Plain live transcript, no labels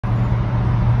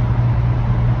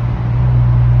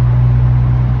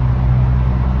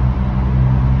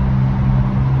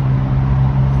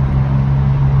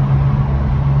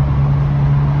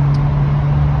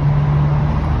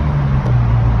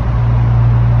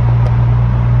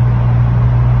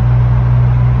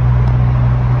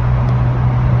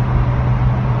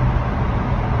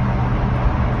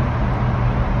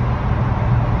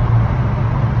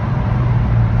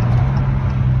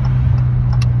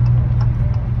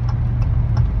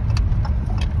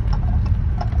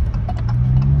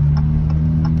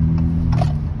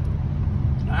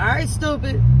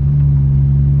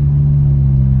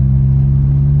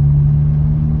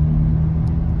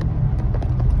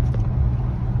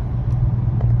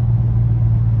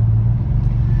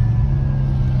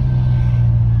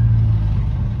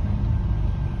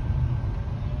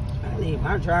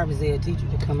driver's ed teacher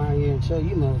to come out here and show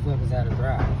you motherfuckers how to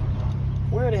drive.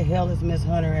 Where the hell is Miss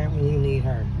Hunter at when you need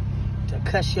her? To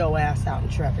cuss your ass out in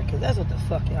traffic, because that's what the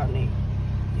fuck y'all need.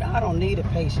 Y'all don't need a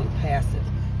patient, passive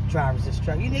driver's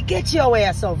instructor. You need to get your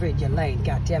ass over in your lane,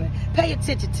 goddammit. Pay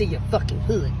attention to your fucking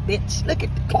hood, bitch. Look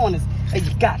at the corners of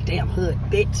your goddamn hood,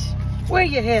 bitch. Where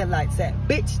your headlights at,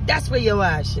 bitch? That's where your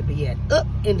eyes should be at, up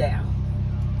and down.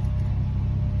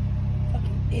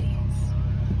 Fucking idiots.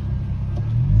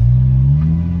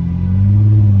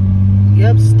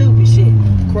 Yep, stupid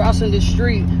shit. Crossing the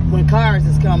street when cars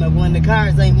is coming. When the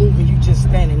cars ain't moving, you just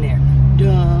standing there.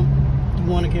 Dumb. You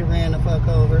want to get ran the fuck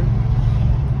over.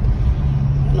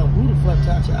 I don't know who the fuck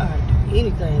taught you how to do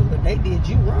anything, but they did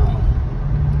you wrong.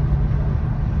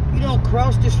 You don't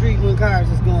cross the street when cars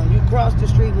is going. You cross the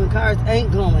street when cars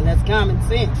ain't going. That's common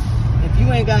sense. If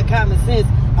you ain't got common sense,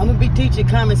 I'm going to be teaching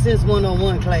common sense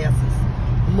 101 classes.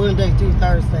 Monday through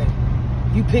Thursday.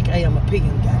 You pick A, I'm a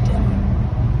PM,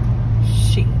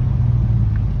 goddammit. Shit.